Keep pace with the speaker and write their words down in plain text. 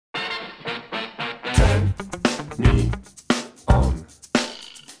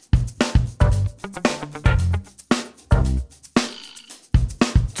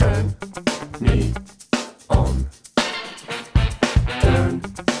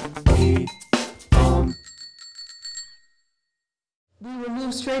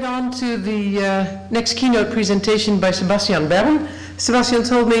move straight on to the next keynote presentation by Sebastian Bergne. Sebastian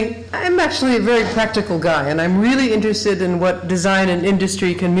told me, I'm actually a very practical guy, and I'm really interested in what design and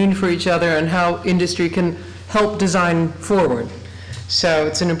industry can mean for each other and how industry can help design forward. So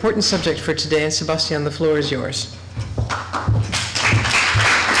it's an important subject for today, and Sebastian, the floor is yours.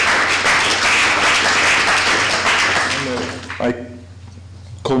 I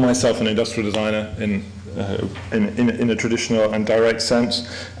call myself an industrial designer in a traditional and direct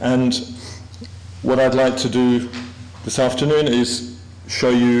sense, and what I'd like to do this afternoon is show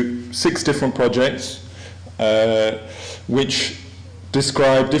you 6 different projects which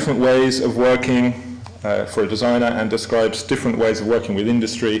describe different ways of working for a designer and describes different ways of working with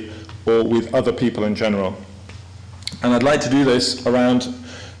industry or with other people in general. And I'd like to do this around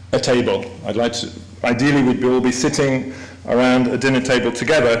a table. I'd like to, ideally we'd all be sitting around a dinner table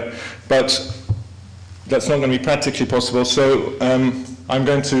together, but that's not going to be practically possible, so I'm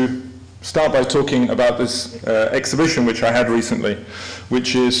going to start by talking about this exhibition which I had recently,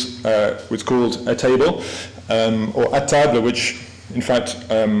 which is called A Table, or à table, which in fact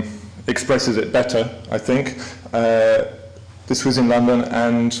expresses it better, I think. This was in London,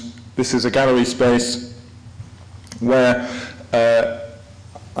 and this is a gallery space where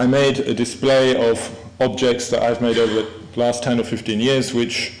I made a display of objects that I've made over the last 10 or 15 years,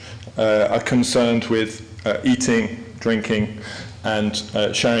 which are concerned with eating, drinking, and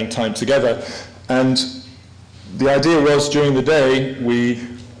sharing time together. And the idea was, during the day, we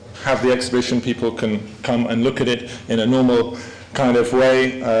have the exhibition, people can come and look at it in a normal kind of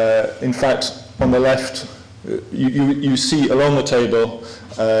way. In fact, on the left, you see along the table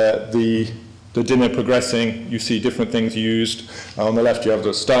the dinner progressing. You see different things used. On the left you have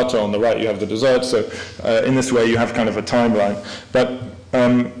the starter, on the right you have the dessert, so in this way you have kind of a timeline. But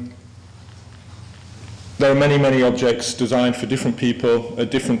there are many, many objects designed for different people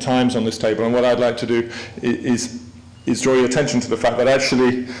at different times on this table, and what I'd like to do is draw your attention to the fact that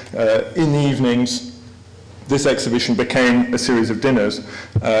actually in the evenings this exhibition became a series of dinners,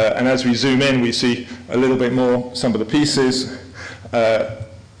 and as we zoom in we see a little bit more some of the pieces,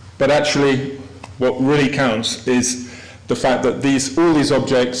 but actually what really counts is the fact that all these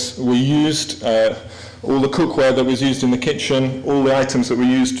objects were used, all the cookware that was used in the kitchen, all the items that were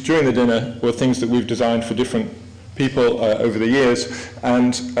used during the dinner were things that we've designed for different people over the years,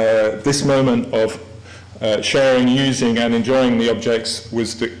 and this moment of sharing, using and enjoying the objects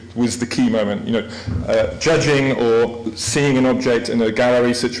was the key moment. You know, judging or seeing an object in a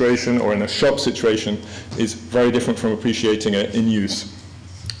gallery situation or in a shop situation is very different from appreciating it in use.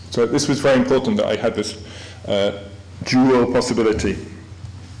 So this was very important that I had this dual possibility.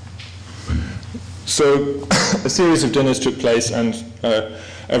 So a series of dinners took place, and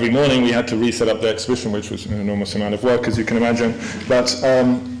every morning we had to reset up the exhibition, which was an enormous amount of work, as you can imagine. But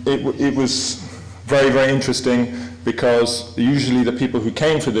it was very, very interesting, because usually the people who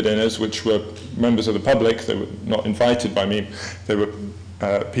came for the dinners, which were members of the public, they were not invited by me, they were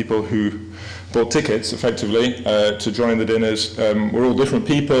people who bought tickets, effectively, to join the dinners, were all different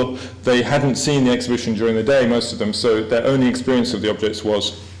people. They hadn't seen the exhibition during the day, most of them, so their only experience of the objects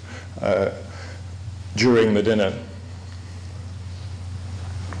was during the dinner.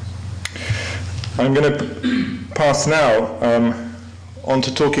 I'm going to pass now on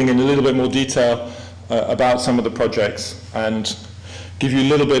to talking in a little bit more detail about some of the projects and give you a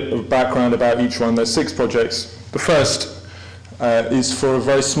little bit of background about each one. There's 6 projects. The first is for a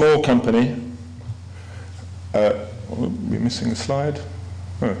very small company. We're missing a slide.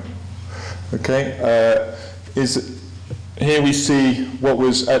 Oh. Okay. Here we see what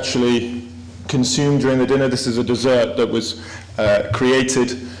was actually consumed during the dinner. This is a dessert that was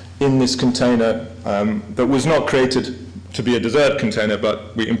created in this container that was not created to be a dessert container,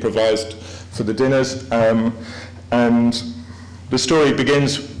 but we improvised for the dinners. And the story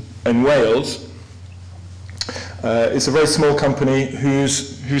begins in Wales. It's a very small company who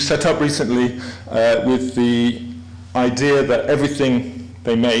set up recently with the idea that everything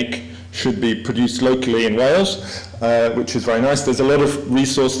they make should be produced locally in Wales, which is very nice. There's a lot of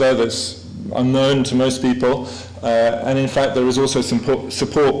resource there that's unknown to most people, and in fact there is also some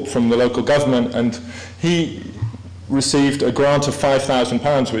support from the local government, and he received a grant of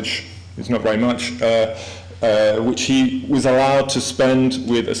 £5,000, which is not very much, which he was allowed to spend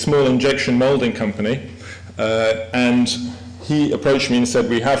with a small injection moulding company, and he approached me and said,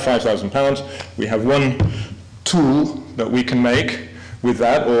 we have £5,000, we have one tool that we can make with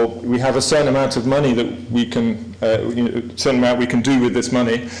that, or we have a certain amount of money that we can, a certain amount we can do with this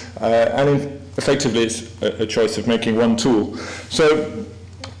money, and effectively it's a choice of making one tool. So,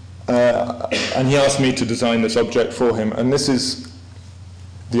 and he asked me to design this object for him, and this is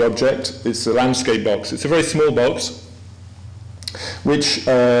the object. It's a landscape box. It's a very small box, which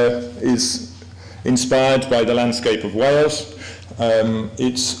is inspired by the landscape of Wales.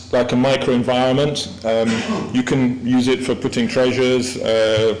 It's like a microenvironment. You can use it for putting treasures.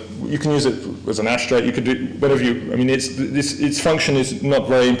 You can use it as an ashtray. You could do whatever you. I mean, its function is not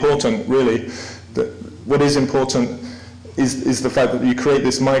very important, really. What is important is the fact that you create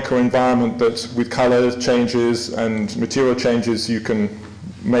this microenvironment that, with color changes and material changes, you can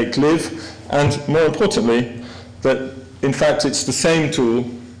make live. And more importantly, that in fact it's the same tool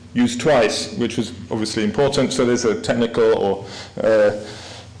used twice, which was obviously important. So there's a technical or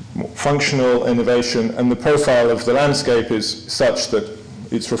functional innovation, and the profile of the landscape is such that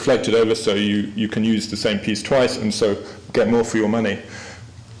it's reflected over, so you can use the same piece twice and so get more for your money.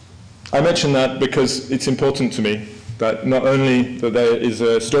 I mention that because it's important to me that not only that there is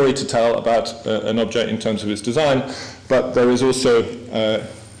a story to tell about an object in terms of its design, but there is also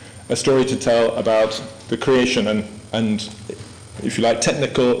a story to tell about the creation and if you like,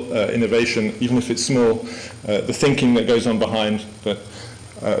 technical innovation, even if it's small, the thinking that goes on behind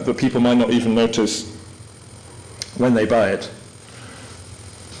that people might not even notice when they buy it.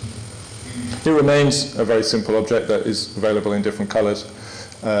 It remains a very simple object that is available in different colors.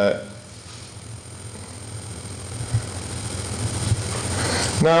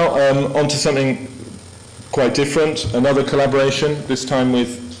 Now on to something quite different, another collaboration, this time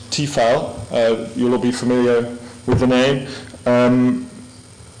with Tefal. You'll all be familiar with the name.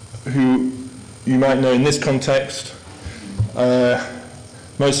 Who you might know in this context,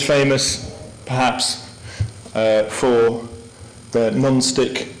 most famous perhaps for their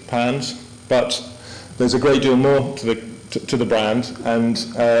non-stick pans, but there's a great deal more to the brand, and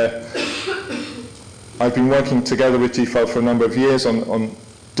I've been working together with Tefal for a number of years on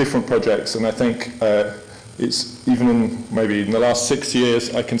different projects, and I think it's even maybe in the last 6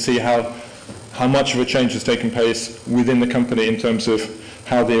 years I can see how much of a change has taken place within the company in terms of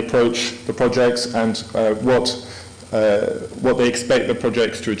how they approach the projects and what they expect the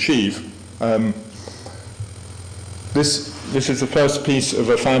projects to achieve. This is the first piece of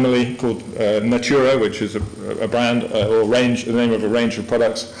a family called Natura, which is a brand or range, the name of a range of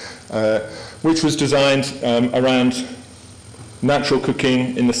products, which was designed around natural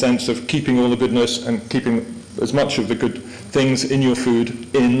cooking in the sense of keeping all the goodness and keeping as much of the good things in your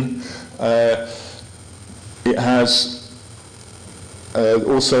food in. It has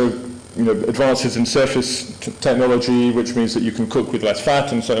also, advances in surface technology, which means that you can cook with less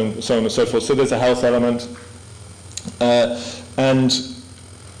fat and so on and so forth. So there's a health element, and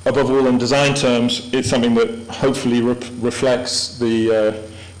above all, in design terms, it's something that hopefully reflects the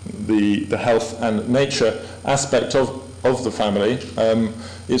health and nature aspect of the family.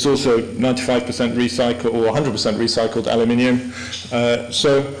 It's also 95% recycled or 100% recycled aluminium.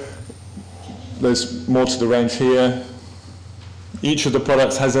 So there's more to the range here. Each of the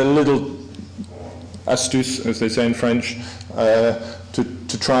products has a little astuce, as they say in French,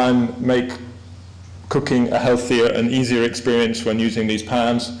 to try and make cooking a healthier and easier experience when using these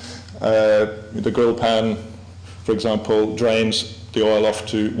pans. The grill pan, for example, drains the oil off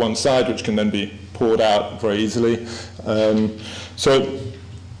to one side, which can then be poured out very easily. So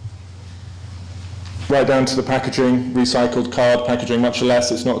right down to the packaging, recycled card packaging, much less.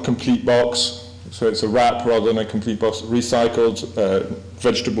 It's not a complete box. So it's a wrap rather than a complete box, recycled,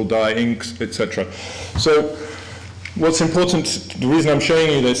 vegetable dye, inks, etc. So what's important, the reason I'm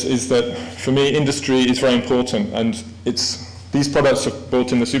showing you this is that for me industry is very important, and these products are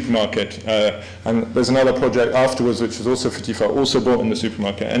bought in the supermarket, and there's another project afterwards which is also for Tefal, also bought in the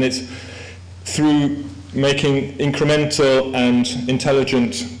supermarket, and it's through making incremental and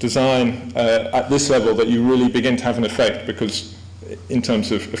intelligent design at this level that you really begin to have an effect, because in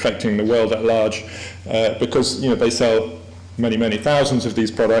terms of affecting the world at large, because they sell many thousands of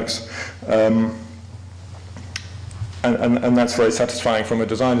these products, and that's very satisfying from a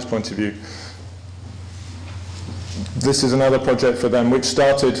designer's point of view. This is another project for them which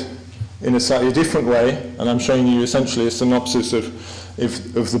started in a slightly different way, and I'm showing you essentially a synopsis of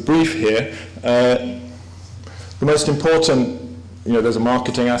the brief here. The most important, there's a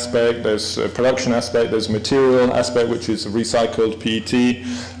marketing aspect, there's a production aspect, there's a material aspect, which is a recycled PET.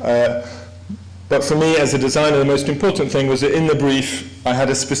 But for me, as a designer, the most important thing was that in the brief, I had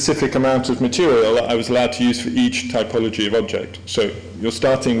a specific amount of material that I was allowed to use for each typology of object. So you're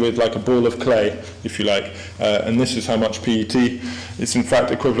starting with like a ball of clay, if you like, and this is how much PET. It's in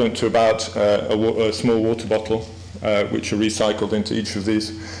fact equivalent to about a small water bottle, which are recycled into each of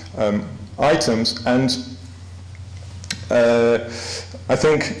these items. And I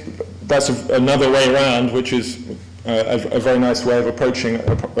think that's another way around, which is a very nice way of approaching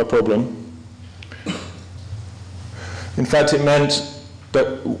a problem. In fact, it meant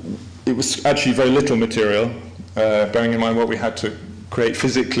that it was actually very little material, bearing in mind what we had to create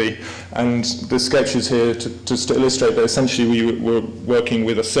physically. And the sketches here, just to illustrate that essentially we were working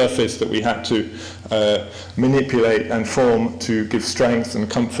with a surface that we had to manipulate and form to give strength and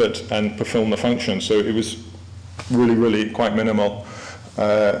comfort and perform the function. So it was really, really quite minimal.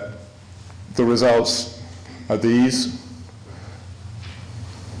 The results are these,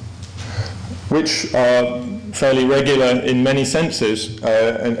 which are fairly regular in many senses,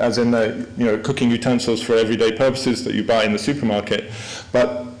 and as in the cooking utensils for everyday purposes that you buy in the supermarket,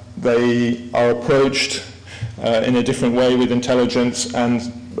 but they are approached in a different way with intelligence and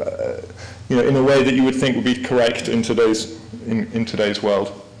in a way that you would think would be correct in today's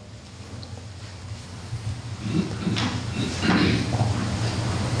world.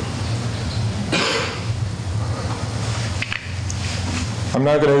 I'm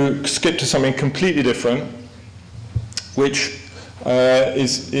now going to skip to something completely different, which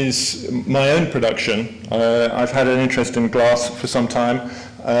is my own production. I've had an interest in glass for some time,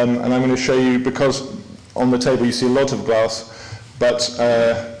 and I'm going to show you, because on the table you see a lot of glass, but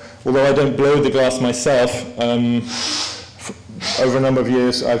although I don't blow the glass myself, over a number of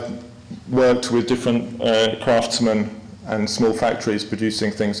years I've worked with different craftsmen and small factories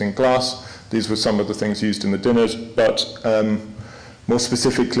producing things in glass. These were some of the things used in the dinners, but more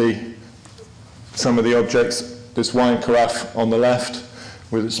specifically, some of the objects, this wine carafe on the left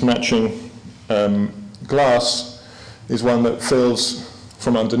with its matching glass is one that fills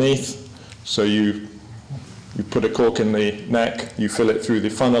from underneath. So you put a cork in the neck, you fill it through the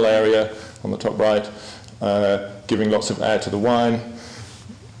funnel area on the top right, giving lots of air to the wine.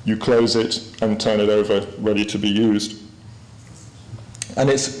 You close it and turn it over, ready to be used. And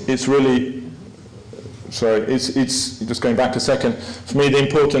it's really, sorry, it's just going back a second. For me, the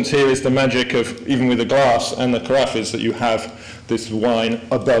importance here is the magic of, even with the glass and the carafe, is that you have this wine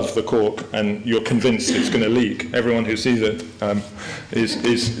above the cork, and you're convinced it's going to leak. Everyone who sees it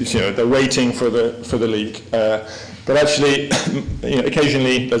is they're waiting for the leak. But actually,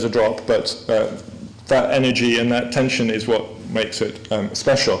 occasionally there's a drop, but that energy and that tension is what makes it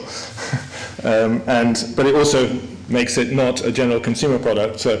special. But it also makes it not a general consumer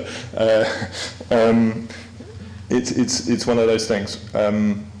product. So it's one of those things.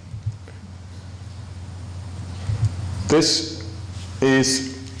 This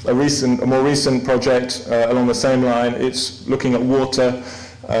is a more recent project along the same line. It's looking at water.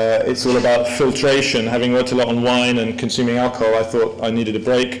 It's all about filtration. Having worked a lot on wine and consuming alcohol, I thought I needed a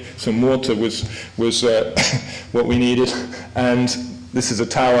break. Some water was what we needed. And this is a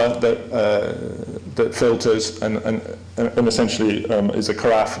tower that filters and essentially is a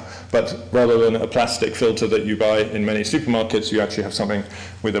carafe, but rather than a plastic filter that you buy in many supermarkets, you actually have something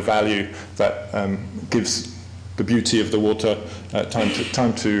with a value that gives the beauty of the water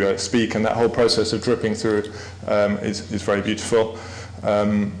time to speak, and that whole process of dripping through is very beautiful.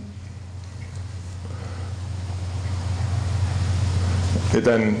 It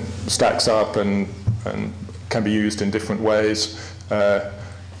then stacks up and can be used in different ways.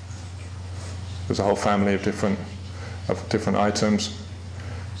 There's a whole family of different items.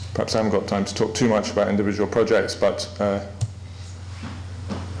 Perhaps I haven't got time to talk too much about individual projects, but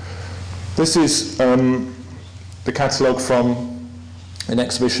this is the catalogue from an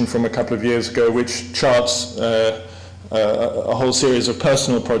exhibition from a couple of years ago, which charts a whole series of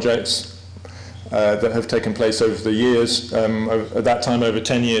personal projects that have taken place over the years, at that time over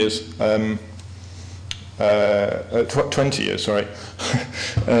 10 years, 20 years, sorry,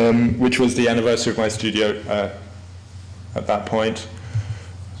 which was the anniversary of my studio at that point.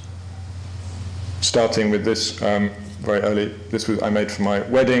 Starting with this very early, this was I made for my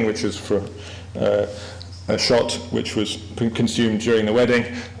wedding, which is for a shot which was consumed during the wedding.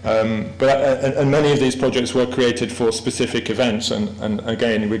 And many of these projects were created for specific events, and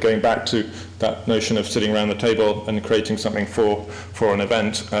again, we're going back to that notion of sitting around the table and creating something for an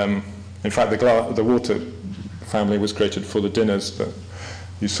event. In fact, the water family was created for the dinners that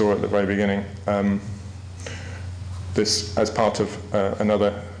you saw at the very beginning. This as part of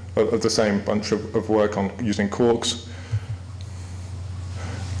another of the same bunch of work on using corks.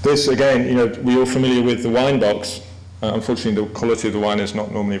 This again, we're all familiar with the wine box. Unfortunately, the quality of the wine is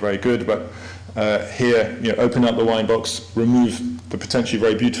not normally very good, but here, open up the wine box, remove the potentially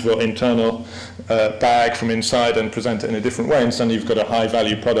very beautiful internal bag from inside and present it in a different way, and suddenly you've got a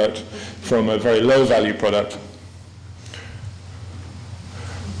high-value product from a very low-value product.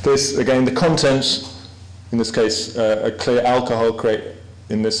 This, again, the contents, in this case, a clear alcohol, create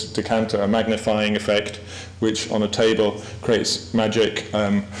in this decanter, a magnifying effect, which on a table creates magic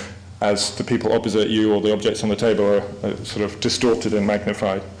as the people opposite you or the objects on the table are sort of distorted and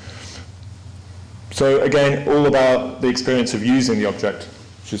magnified. So again, all about the experience of using the object,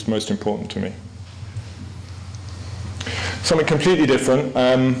 which is most important to me. Something completely different.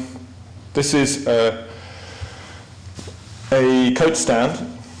 This is a coat stand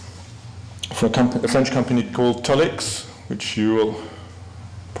for a French company called Tolix, which you will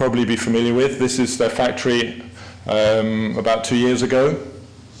probably be familiar with. This is their factory about 2 years ago.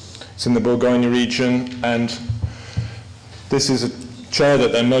 It's in the Bourgogne region, and this is a chair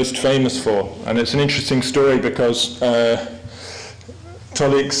that they're most famous for. And it's an interesting story because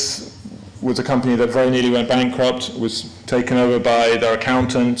Tolix was a company that very nearly went bankrupt, was taken over by their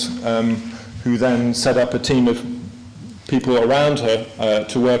accountant, who then set up a team of people around her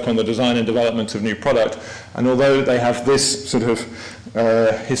to work on the design and development of new product. And although they have this sort of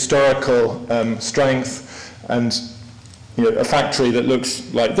historical strength and a factory that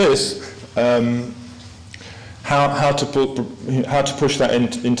looks like this, how to push that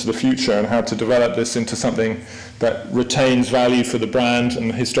into the future and how to develop this into something that retains value for the brand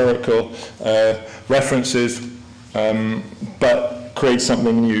and historical references, but creates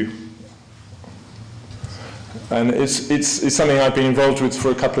something new. And it's something I've been involved with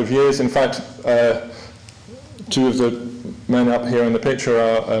for a couple of years. In fact, two of the men up here in the picture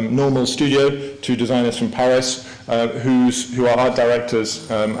are Normal Studio, two designers from Paris, who are art directors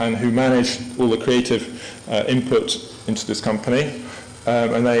and who manage all the creative input into this company.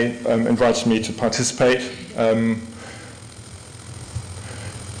 And they invited me to participate.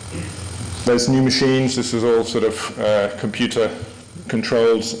 There's new machines. This is all sort of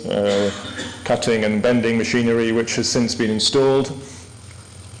computer-controlled cutting and bending machinery, which has since been installed.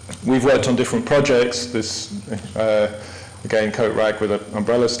 We've worked on different projects. This, again, coat rack with an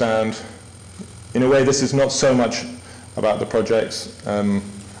umbrella stand. In a way, this is not so much about the projects. An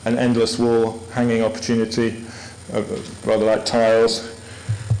endless wall, hanging opportunity, rather like tiles.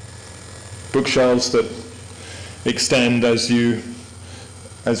 Bookshelves that extend as your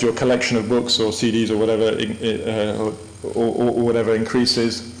collection of books or CDs or whatever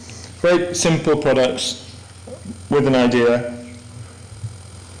increases. Very simple products with an idea.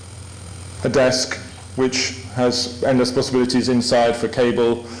 A desk which has endless possibilities inside for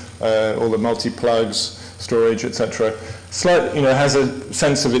cable, all the multi-plugs, storage, etc. Has a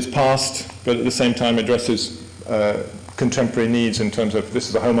sense of its past, but at the same time addresses contemporary needs in terms of, this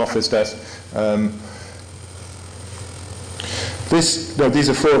is a home office desk. These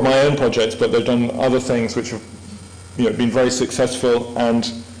are 4 of my own projects, but they've done other things which have been very successful,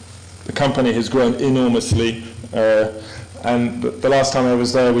 and the company has grown enormously. And the last time I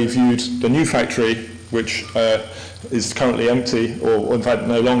was there, we viewed the new factory, which is currently empty, or in fact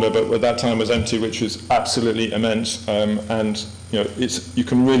no longer, but at that time was empty, which is absolutely immense. And you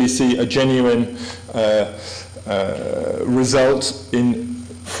can really see a genuine result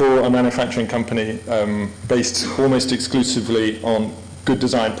for a manufacturing company based almost exclusively on good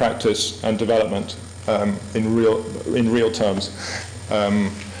design practice and development in real terms.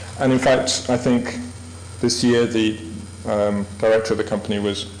 And in fact, I think this year the director of the company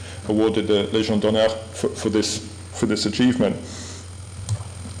was awarded the Légion d'honneur for this achievement,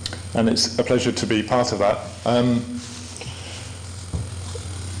 and it's a pleasure to be part of that.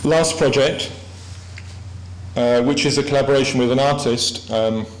 Last project, which is a collaboration with an artist.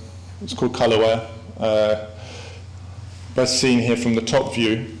 It's called Colorware. Best seen here from the top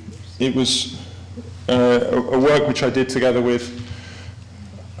view. It was a work which I did together with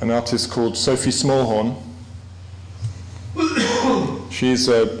an artist called Sophie Smallhorn. She's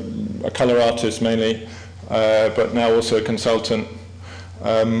a colour artist mainly, but now also a consultant.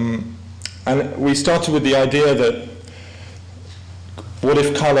 And we started with the idea that what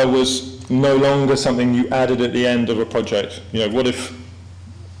if colour was no longer something you added at the end of a project? What if,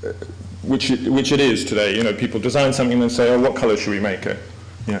 which it is today, people design something and then say, oh, what colour should we make it?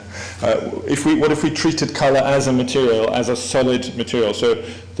 What if we treated colour as a material, as a solid material? So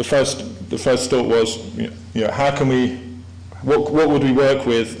the first thought was, how can we, what would we work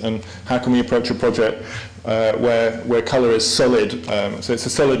with, and how can we approach a project where colour is solid? So it's a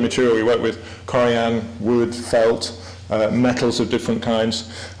solid material. We work with corian, wood, felt, metals of different kinds,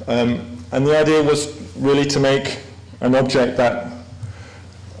 and the idea was really to make an object that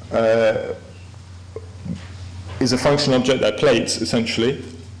is a functional object. They're plates, essentially.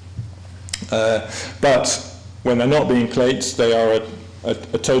 But when they're not being plates, they are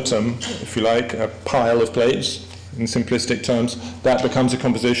a totem, if you like, a pile of plates, in simplistic terms. That becomes a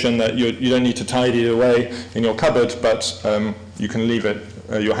composition that you don't need to tidy it away in your cupboard, but you can leave it,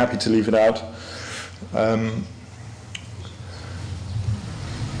 you're happy to leave it out.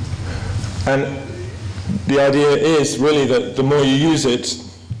 And the idea is really that the more you use it,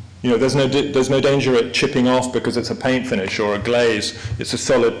 there's no danger at chipping off because it's a paint finish or a glaze. It's a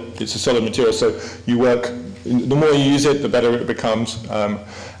solid material. So you work. The more you use it, the better it becomes,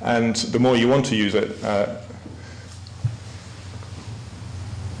 and the more you want to use it.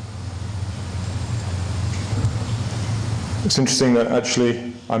 It's interesting that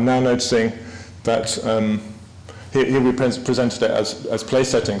actually I'm now noticing that here we presented it as place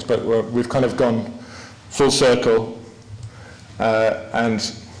settings, but we've kind of gone full circle,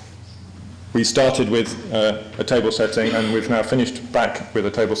 and we started with a table setting, and we've now finished back with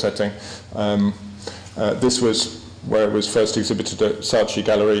a table setting. This was where it was first exhibited at Saatchi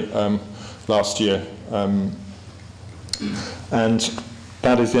Gallery last year. And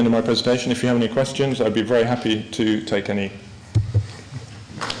that is the end of my presentation. If you have any questions, I'd be very happy to take any